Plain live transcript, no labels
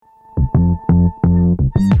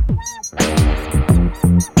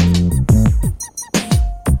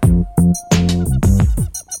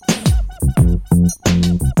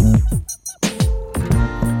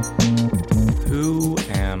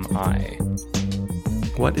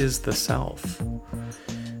What is the self?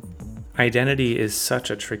 Identity is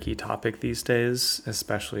such a tricky topic these days,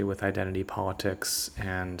 especially with identity politics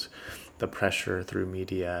and the pressure through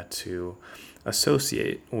media to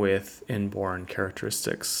associate with inborn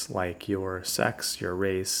characteristics like your sex, your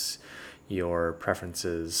race, your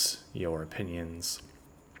preferences, your opinions.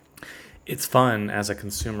 It's fun as a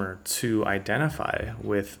consumer to identify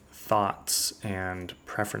with thoughts and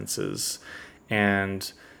preferences,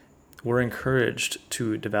 and we're encouraged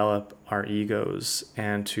to develop our egos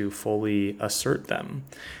and to fully assert them,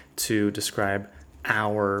 to describe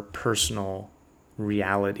our personal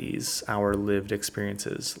realities, our lived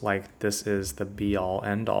experiences, like this is the be-all,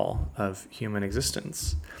 end-all of human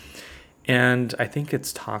existence. And I think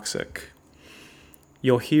it's toxic.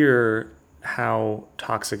 You'll hear how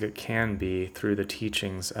toxic it can be through the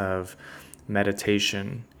teachings of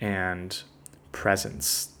meditation and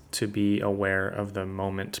presence, to be aware of the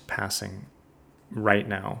moment passing right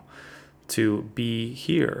now, to be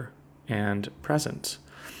here and present.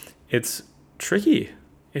 It's tricky.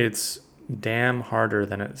 It's damn harder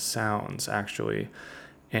than it sounds, actually.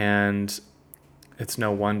 And it's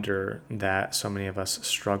no wonder that so many of us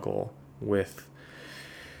struggle with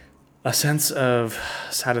a sense of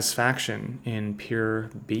satisfaction in pure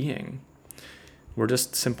being. We're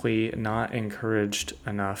just simply not encouraged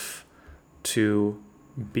enough to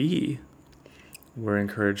be. We're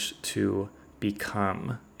encouraged to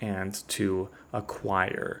become and to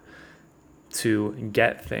acquire, to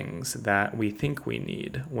get things that we think we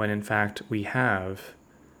need, when in fact we have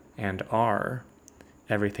and are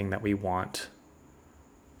everything that we want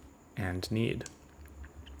and need.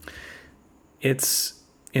 It's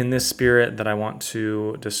in this spirit that I want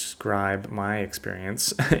to describe my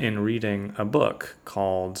experience in reading a book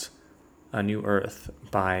called A New Earth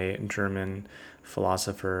by German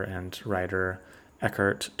philosopher and writer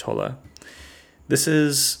Eckhart Tolle. This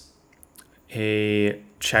is a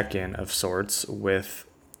check-in of sorts with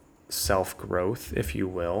self-growth, if you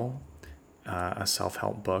will, a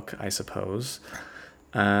self-help book, I suppose.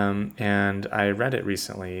 And I read it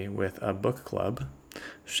recently with a book club.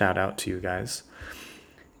 Shout out to you guys.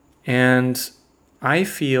 And I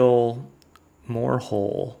feel more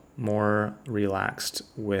whole, more relaxed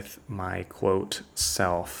with my quote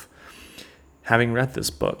self, having read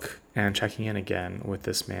this book and checking in again with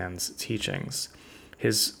this man's teachings.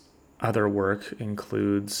 His other work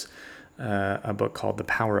includes a book called The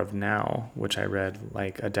Power of Now, which I read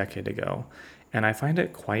like a decade ago. And I find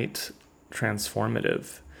it quite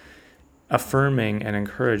transformative, affirming and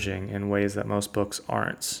encouraging in ways that most books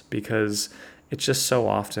aren't, because it's just so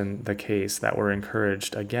often the case that we're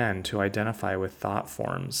encouraged, again, to identify with thought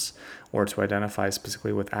forms or to identify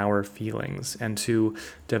specifically with our feelings and to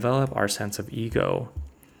develop our sense of ego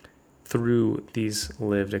through these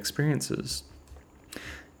lived experiences.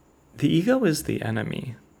 The ego is the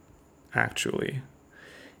enemy, actually.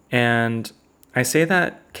 And I say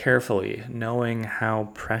that carefully, knowing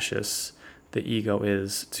how precious the ego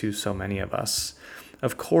is to so many of us.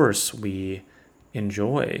 Of course, we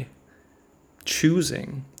enjoy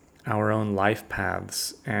choosing our own life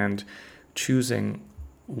paths and choosing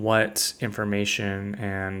what information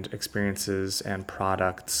and experiences and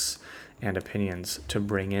products and opinions to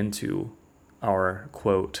bring into our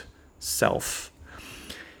quote self.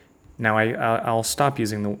 Now I'll stop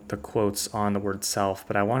using the quotes on the word self,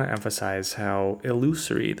 but I want to emphasize how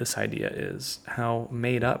illusory this idea is, how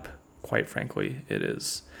made up, quite frankly, it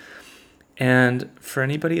is. And for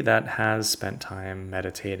anybody that has spent time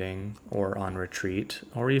meditating or on retreat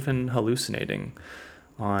or even hallucinating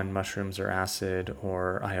on mushrooms or acid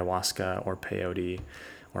or ayahuasca or peyote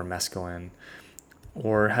or mescaline,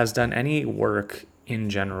 or has done any work in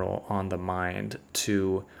general on the mind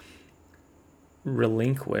to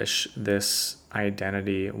relinquish this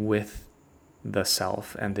identity with the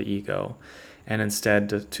self and the ego, and instead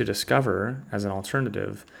to discover, as an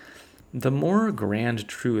alternative, the more grand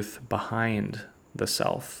truth behind the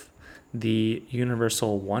self, the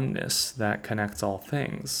universal oneness that connects all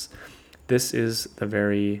things. This is the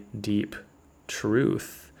very deep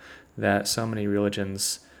truth that so many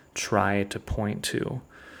religions try to point to.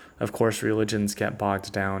 Of course, religions get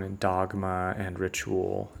bogged down in dogma and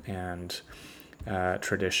ritual and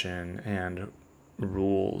tradition and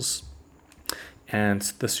rules and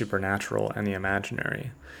the supernatural and the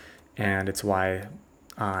imaginary. And it's why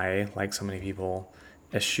I, like so many people,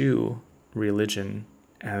 eschew religion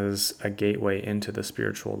as a gateway into the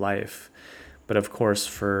spiritual life. But of course,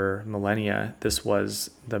 for millennia, this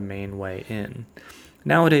was the main way in.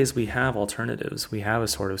 Nowadays, we have alternatives. We have a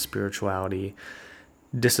sort of spirituality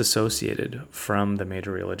disassociated from the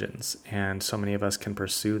major religions. And so many of us can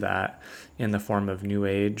pursue that in the form of New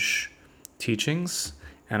Age teachings.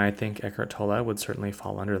 And I think Eckhart Tolle would certainly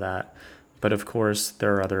fall under that. But of course,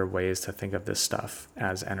 there are other ways to think of this stuff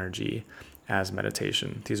as energy, as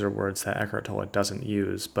meditation. These are words that Eckhart Tolle doesn't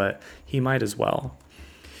use, but he might as well.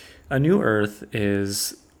 A new earth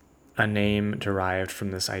is a name derived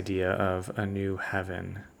from this idea of a new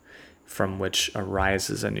heaven from which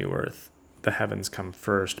arises a new earth. The heavens come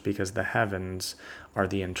first because the heavens are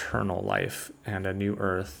the internal life, and a new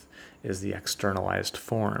earth is the externalized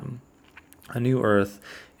form. A new earth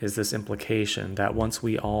is this implication that once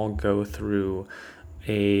we all go through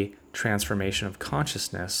a transformation of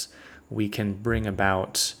consciousness, we can bring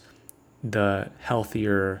about the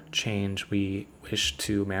healthier change we wish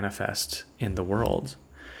to manifest in the world.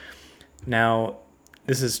 Now,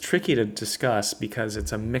 this is tricky to discuss because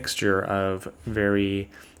it's a mixture of very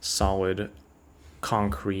solid,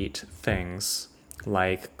 concrete things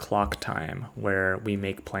like clock time, where we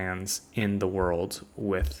make plans in the world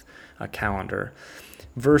with a calendar,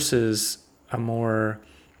 versus a more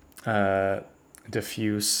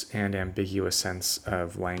diffuse and ambiguous sense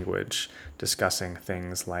of language discussing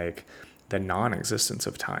things like the non-existence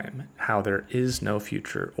of time, how there is no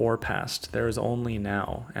future or past. There is only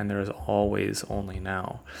now, and there is always only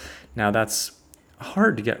now. Now, that's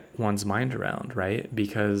hard to get one's mind around, right?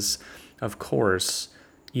 Because, of course,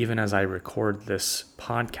 even as I record this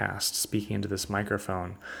podcast, speaking into this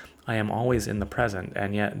microphone, I am always in the present,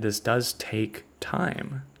 and yet this does take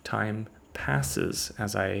time. Time passes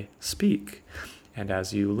as I speak and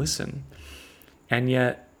as you listen. And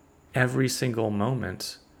yet, every single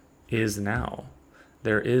moment is now.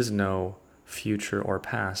 There is no future or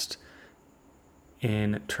past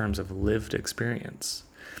in terms of lived experience.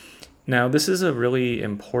 Now, this is a really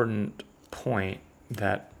important point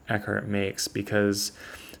that Eckhart makes, because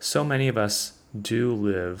so many of us do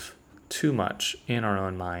live too much in our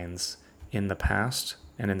own minds in the past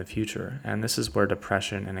and in the future. And this is where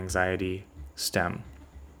depression and anxiety stem.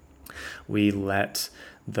 We let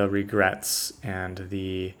the regrets and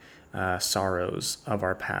the sorrows of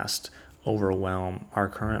our past overwhelm our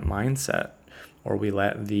current mindset, or we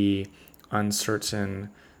let the uncertain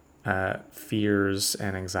fears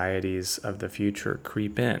and anxieties of the future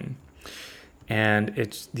creep in. And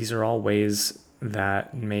these are all ways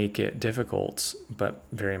that make it difficult, but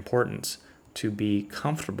very important, to be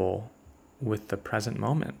comfortable with the present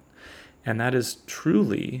moment. And that is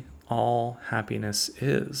truly all happiness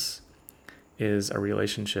is a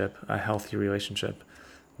relationship, a healthy relationship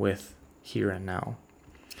with here and now.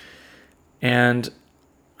 And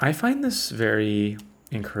I find this very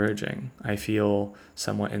encouraging. I feel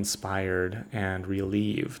somewhat inspired and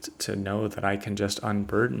relieved to know that I can just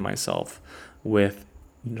unburden myself with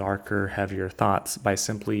darker, heavier thoughts by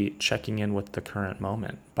simply checking in with the current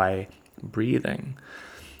moment, by breathing.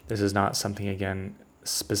 This is not something, again,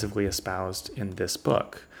 specifically espoused in this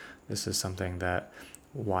book. This is something that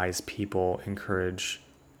wise people encourage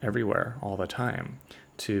everywhere, all the time,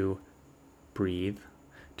 to breathe,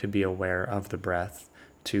 to be aware of the breath,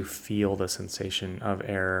 to feel the sensation of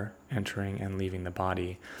air entering and leaving the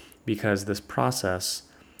body, because this process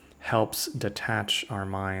helps detach our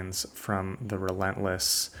minds from the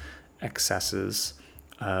relentless excesses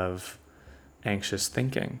of anxious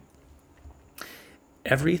thinking.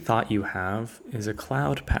 Every thought you have is a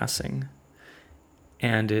cloud passing,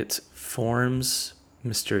 and it forms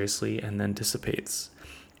mysteriously and then dissipates.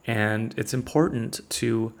 And it's important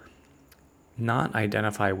to not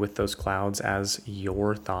identify with those clouds as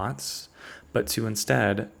your thoughts, but to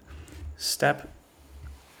instead step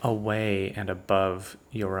away and above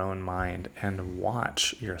your own mind and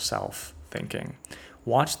watch yourself thinking.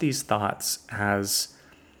 Watch these thoughts as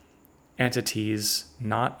entities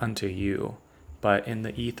not unto you, but in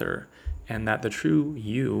the ether, and that the true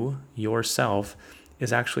you, yourself,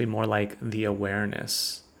 is actually more like the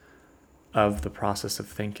awareness of the process of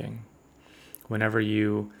thinking. Whenever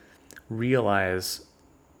you realize,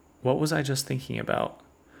 what was I just thinking about?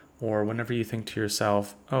 Or whenever you think to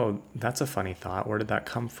yourself, oh, that's a funny thought. Where did that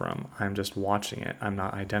come from? I'm just watching it. I'm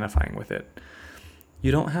not identifying with it.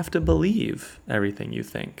 You don't have to believe everything you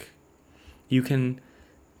think. You can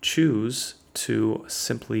choose to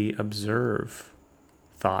simply observe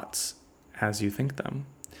thoughts as you think them.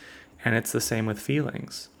 And it's the same with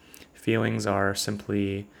feelings. Feelings are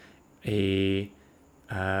simply an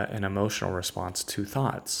emotional response to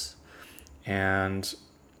thoughts. And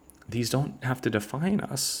these don't have to define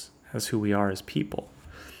us as who we are as people.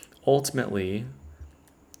 Ultimately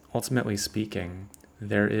speaking,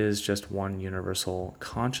 there is just one universal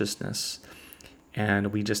consciousness, and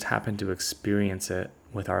we just happen to experience it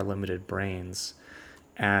with our limited brains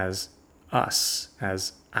as us,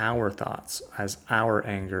 as our thoughts, as our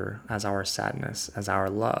anger, as our sadness, as our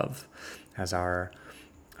love, as our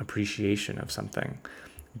appreciation of something.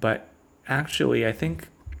 But actually, I think,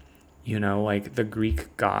 like the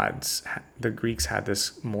Greek gods, the Greeks had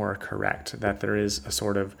this more correct, that there is a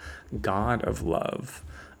sort of god of love,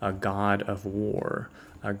 a god of war,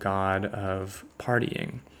 a god of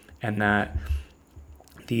partying, and that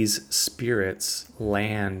these spirits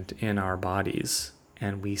land in our bodies,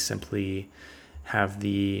 and we simply have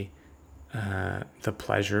the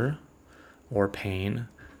pleasure or pain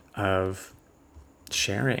of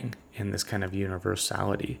sharing in this kind of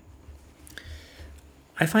universality.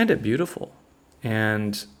 I find it beautiful,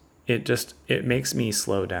 and it makes me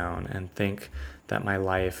slow down and think that my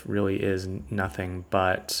life really is nothing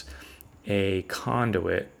but a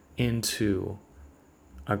conduit into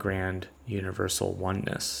a grand universal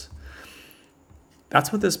oneness.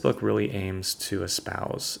 That's what this book really aims to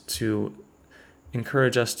espouse, to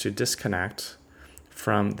encourage us to disconnect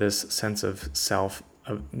from this sense of self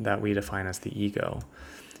that we define as the ego,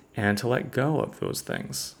 and to let go of those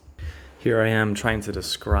things. Here I am trying to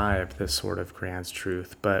describe this sort of grand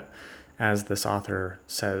truth, but as this author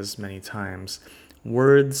says many times,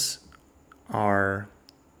 words are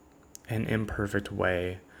an imperfect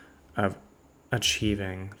way of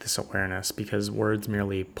achieving this awareness, because words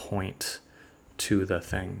merely point to the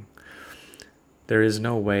thing. There is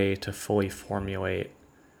no way to fully formulate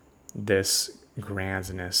this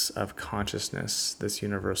grandness of consciousness, this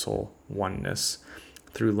universal oneness,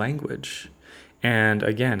 through language. And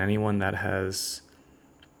again, anyone that has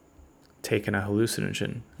taken a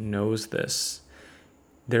hallucinogen knows this.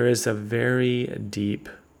 There is a very deep,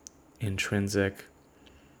 intrinsic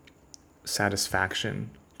satisfaction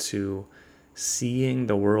to seeing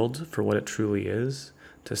the world for what it truly is,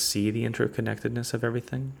 to see the interconnectedness of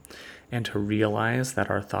everything, and to realize that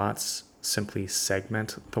our thoughts simply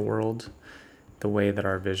segment the world the way that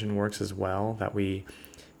our vision works as well, that we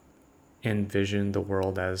envision the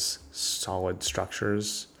world as solid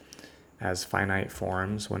structures, as finite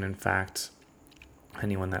forms, when in fact,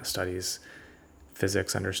 anyone that studies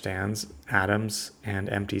physics understands atoms and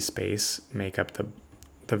empty space make up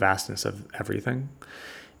the vastness of everything.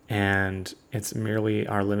 And it's merely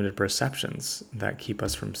our limited perceptions that keep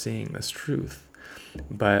us from seeing this truth.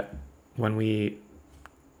 But when we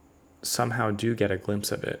somehow do get a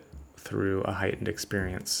glimpse of it through a heightened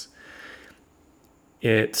experience,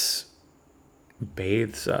 it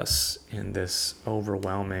bathes us in this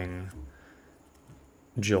overwhelming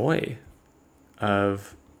joy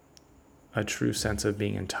of a true sense of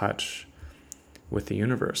being in touch with the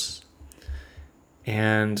universe.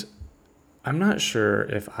 And I'm not sure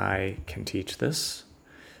if I can teach this.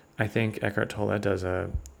 I think Eckhart Tolle does a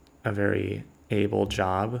very able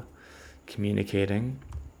job communicating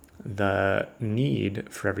the need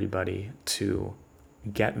for everybody to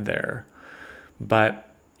get there.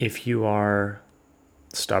 But if you are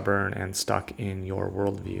stubborn and stuck in your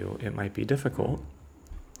worldview, it might be difficult.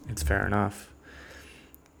 It's fair enough.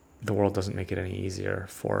 The world doesn't make it any easier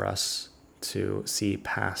for us to see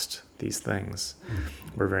past these things.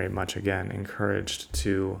 We're very much, again, encouraged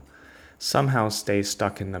to somehow stay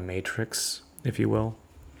stuck in the matrix, if you will.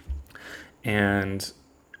 And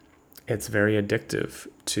it's very addictive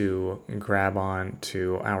to grab on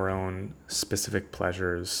to our own specific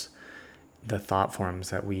pleasures, the thought forms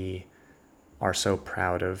that we are so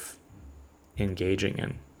proud of engaging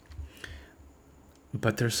in.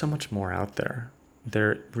 But there's so much more out there.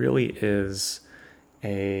 There really is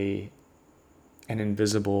an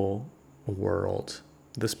invisible world,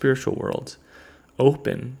 the spiritual world,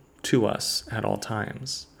 open to us at all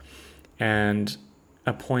times. And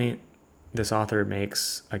a point this author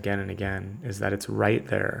makes again and again is that it's right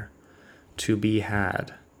there to be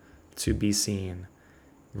had, to be seen,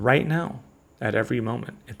 right now, at every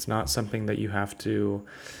moment. It's not something that you have to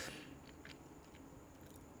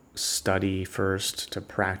study first, to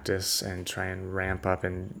practice and try and ramp up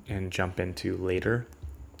and jump into later.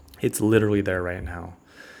 It's literally there right now.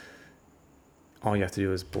 All you have to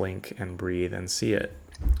do is blink and breathe and see it.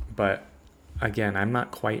 But again, I'm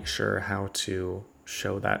not quite sure how to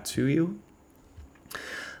show that to you.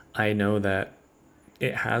 I know that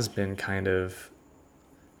it has been kind of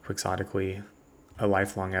quixotically a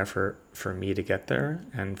lifelong effort for me to get there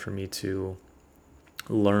and for me to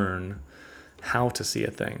learn how to see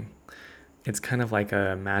a thing. It's kind of like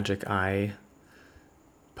a magic eye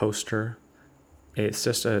poster. It's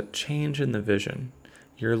just a change in the vision.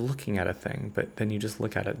 You're looking at a thing, but then you just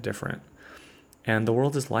look at it different. And the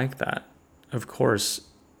world is like that. Of course,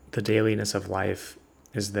 the dailiness of life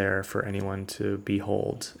is there for anyone to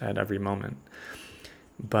behold at every moment.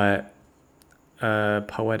 But a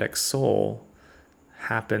poetic soul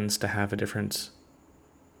happens to have a different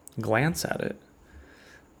glance at it.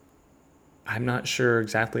 I'm not sure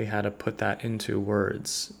exactly how to put that into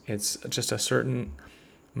words. It's just a certain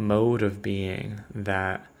mode of being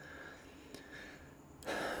that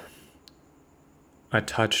a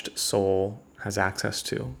touched soul has access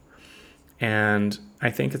to. And I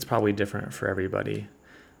think it's probably different for everybody.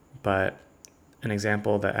 But an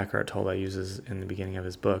example that Eckhart Tolle uses in the beginning of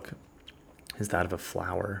his book is that of a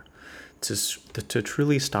flower. To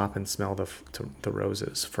truly stop and smell the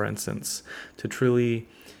roses, for instance, to truly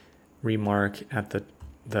remark at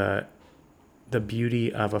the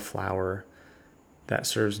beauty of a flower that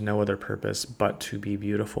serves no other purpose but to be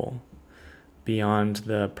beautiful, beyond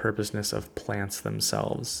the purposeness of plants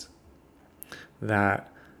themselves,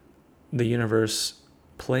 that the universe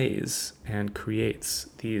plays and creates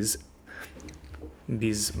these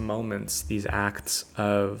moments, these acts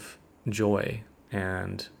of joy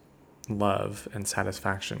and love and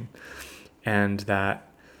satisfaction, and that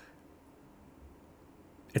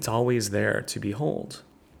it's always there to behold.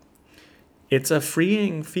 It's a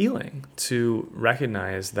freeing feeling to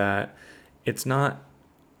recognize that it's not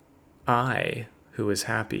I who is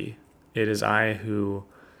happy. It is I who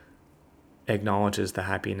acknowledges the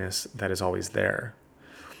happiness that is always there.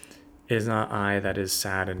 It is not I that is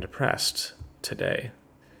sad and depressed today.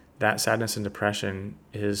 That sadness and depression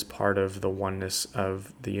is part of the oneness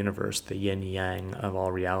of the universe, the yin yang of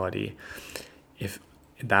all reality. If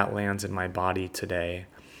that lands in my body today,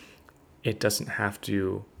 it doesn't have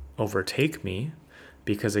to overtake me,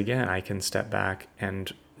 because again, I can step back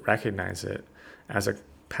and recognize it as a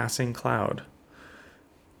passing cloud,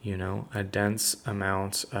 a dense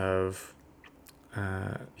amount of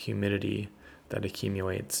humidity that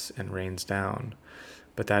accumulates and rains down,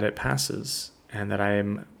 but that it passes, and that I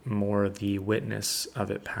am more the witness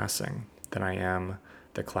of it passing than I am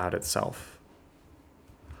the cloud itself.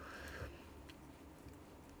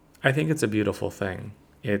 I think it's a beautiful thing.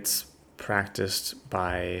 It's practiced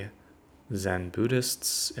by Zen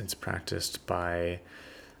Buddhists. It's practiced by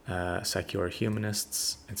secular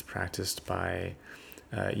humanists. It's practiced by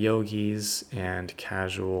yogis and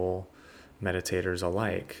casual meditators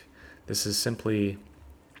alike. This is simply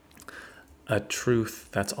a truth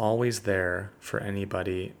that's always there for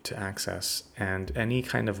anybody to access, and any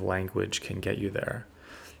kind of language can get you there,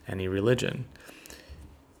 any religion.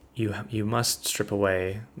 You must strip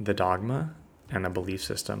away the dogma and a belief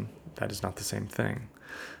system. That is not the same thing.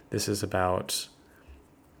 This is about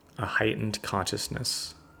a heightened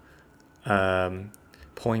consciousness,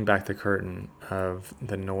 pulling back the curtain of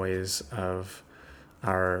the noise of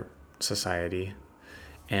our society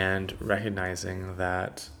and recognizing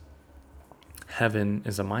that heaven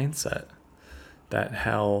is a mindset, that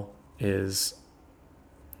hell is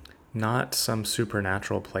not some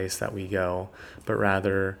supernatural place that we go, but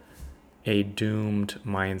rather a doomed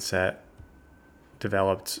mindset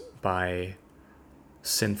developed by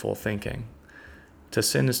sinful thinking. To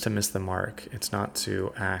sin is to miss the mark. It's not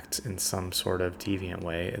to act in some sort of deviant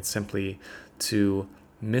way. It's simply to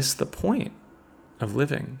miss the point of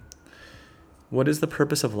living. What is the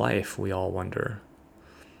purpose of life, we all wonder?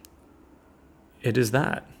 It is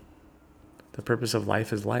that. The purpose of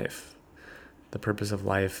life is life. The purpose of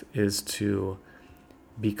life is to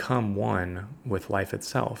become one with life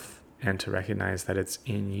itself, and to recognize that it's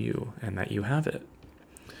in you and that you have it.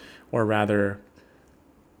 Or rather,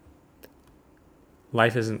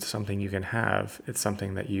 life isn't something you can have, it's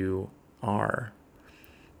something that you are.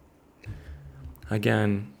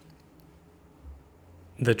 Again,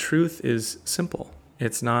 the truth is simple.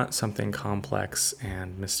 It's not something complex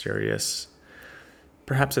and mysterious.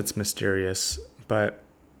 Perhaps it's mysterious, but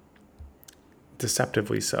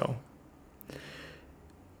deceptively so.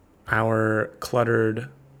 Our cluttered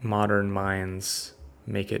modern minds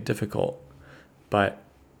make it difficult, but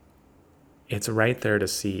it's right there to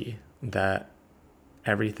see that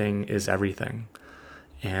everything is everything,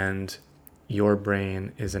 and your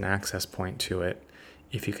brain is an access point to it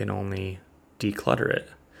if you can only declutter it.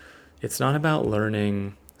 It's not about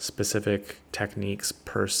learning specific techniques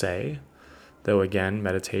per se, though again,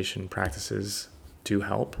 meditation practices do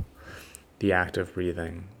help. The act of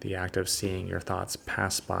breathing, the act of seeing your thoughts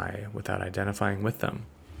pass by without identifying with them.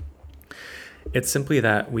 It's simply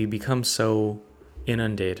that we become so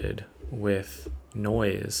inundated with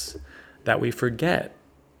noise that we forget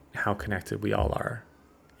how connected we all are.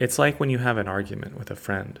 It's like when you have an argument with a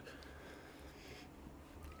friend.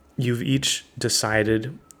 You've each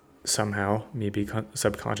decided somehow, maybe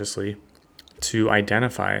subconsciously, to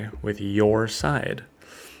identify with your side.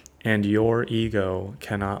 And your ego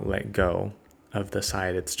cannot let go of the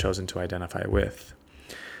side it's chosen to identify with.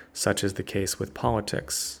 Such is the case with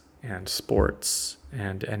politics and sports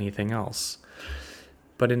and anything else.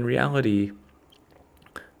 But in reality,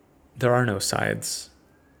 there are no sides.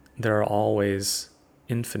 There are always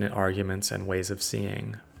infinite arguments and ways of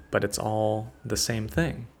seeing, but it's all the same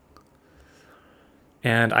thing.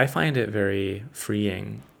 And I find it very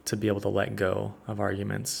freeing to be able to let go of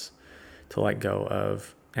arguments, to let go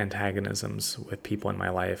of antagonisms with people in my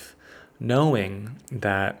life, knowing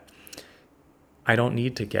that I don't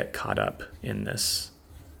need to get caught up in this.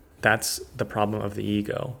 That's the problem of the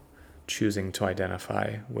ego, choosing to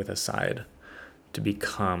identify with a side, to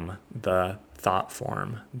become the thought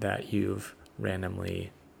form that you've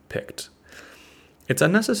randomly picked. It's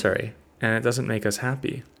unnecessary, and it doesn't make us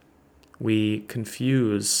happy. We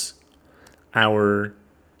confuse our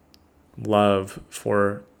love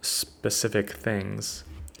for specific things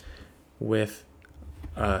with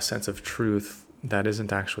a sense of truth that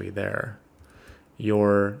isn't actually there.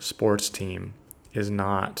 Your sports team is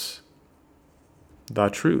not the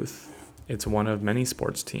truth. It's one of many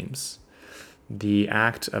sports teams. The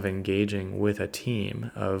act of engaging with a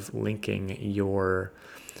team, of linking your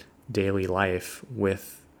daily life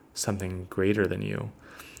with something greater than you,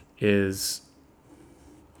 is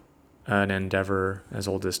an endeavor as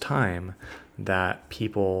old as time that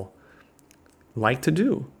people like to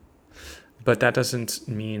do. But that doesn't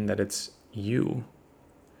mean that it's you.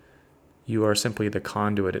 You are simply the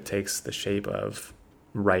conduit it takes the shape of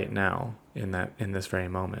right now in this very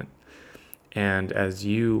moment. And as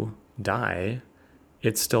you die,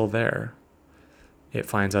 it's still there. It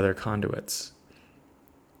finds other conduits.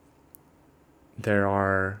 There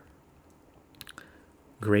are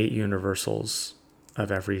great universals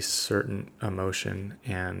of every certain emotion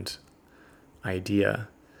and idea,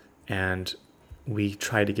 and we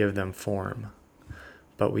try to give them form,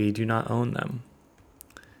 but we do not own them.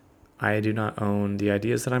 I do not own the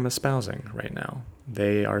ideas that I'm espousing right now.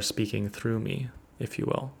 They are speaking through me, if you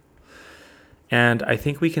will. And I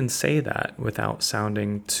think we can say that without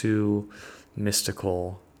sounding too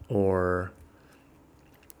mystical or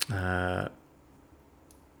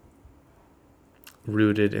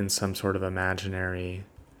rooted in some sort of imaginary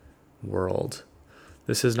world.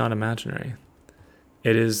 This is not imaginary.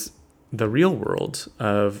 It is the real world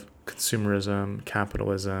of consumerism,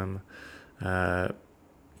 capitalism,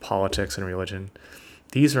 politics, and religion.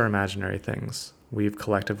 These are imaginary things. We've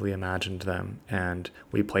collectively imagined them, and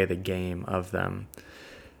we play the game of them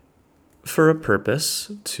for a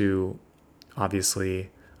purpose, to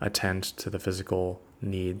obviously attend to the physical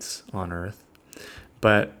needs on Earth.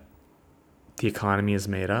 But the economy is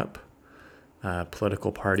made up.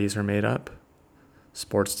 Political parties are made up.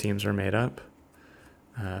 Sports teams are made up.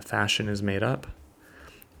 Fashion is made up.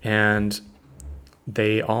 And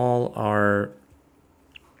they all are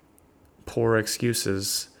poor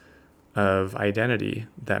excuses of identity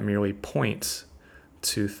that merely point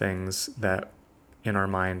to things that in our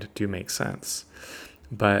mind do make sense.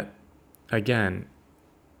 But again,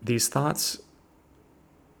 these thoughts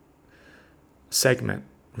segment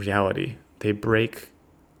reality. They break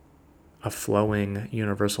a flowing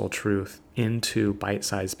universal truth into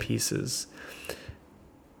bite-sized pieces.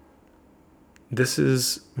 This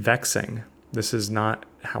is vexing. This is not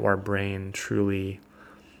how our brain truly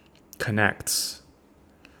connects.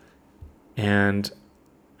 And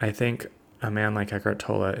I think a man like Eckhart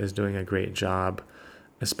Tolle is doing a great job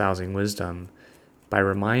espousing wisdom by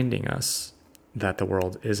reminding us that the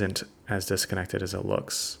world isn't as disconnected as it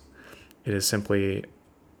looks. It is simply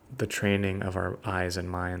the training of our eyes and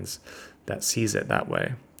minds that sees it that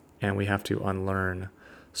way. And we have to unlearn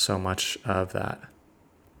so much of that.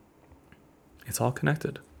 It's all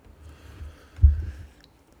connected.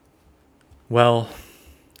 Well,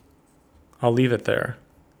 I'll leave it there.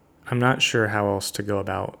 I'm not sure how else to go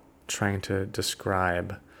about trying to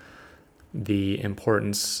describe the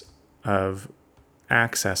importance of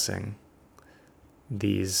accessing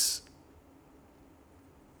this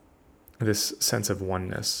sense of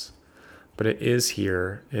oneness. But it is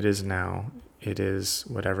here, it is now, it is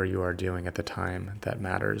whatever you are doing at the time that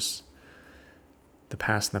matters. The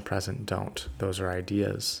past and the present don't. Those are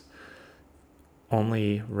ideas.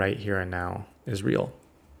 Only right here and now is real.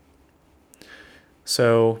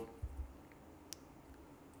 So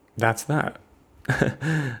that's that.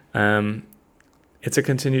 It's a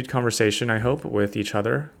continued conversation, I hope, with each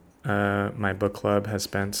other. My book club has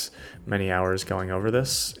spent many hours going over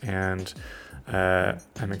this, and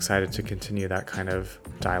I'm excited to continue that kind of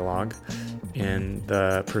dialogue in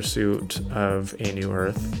the pursuit of a new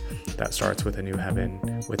earth that starts with a new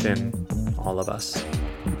heaven within all of us.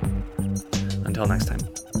 Until next time.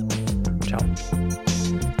 Ciao.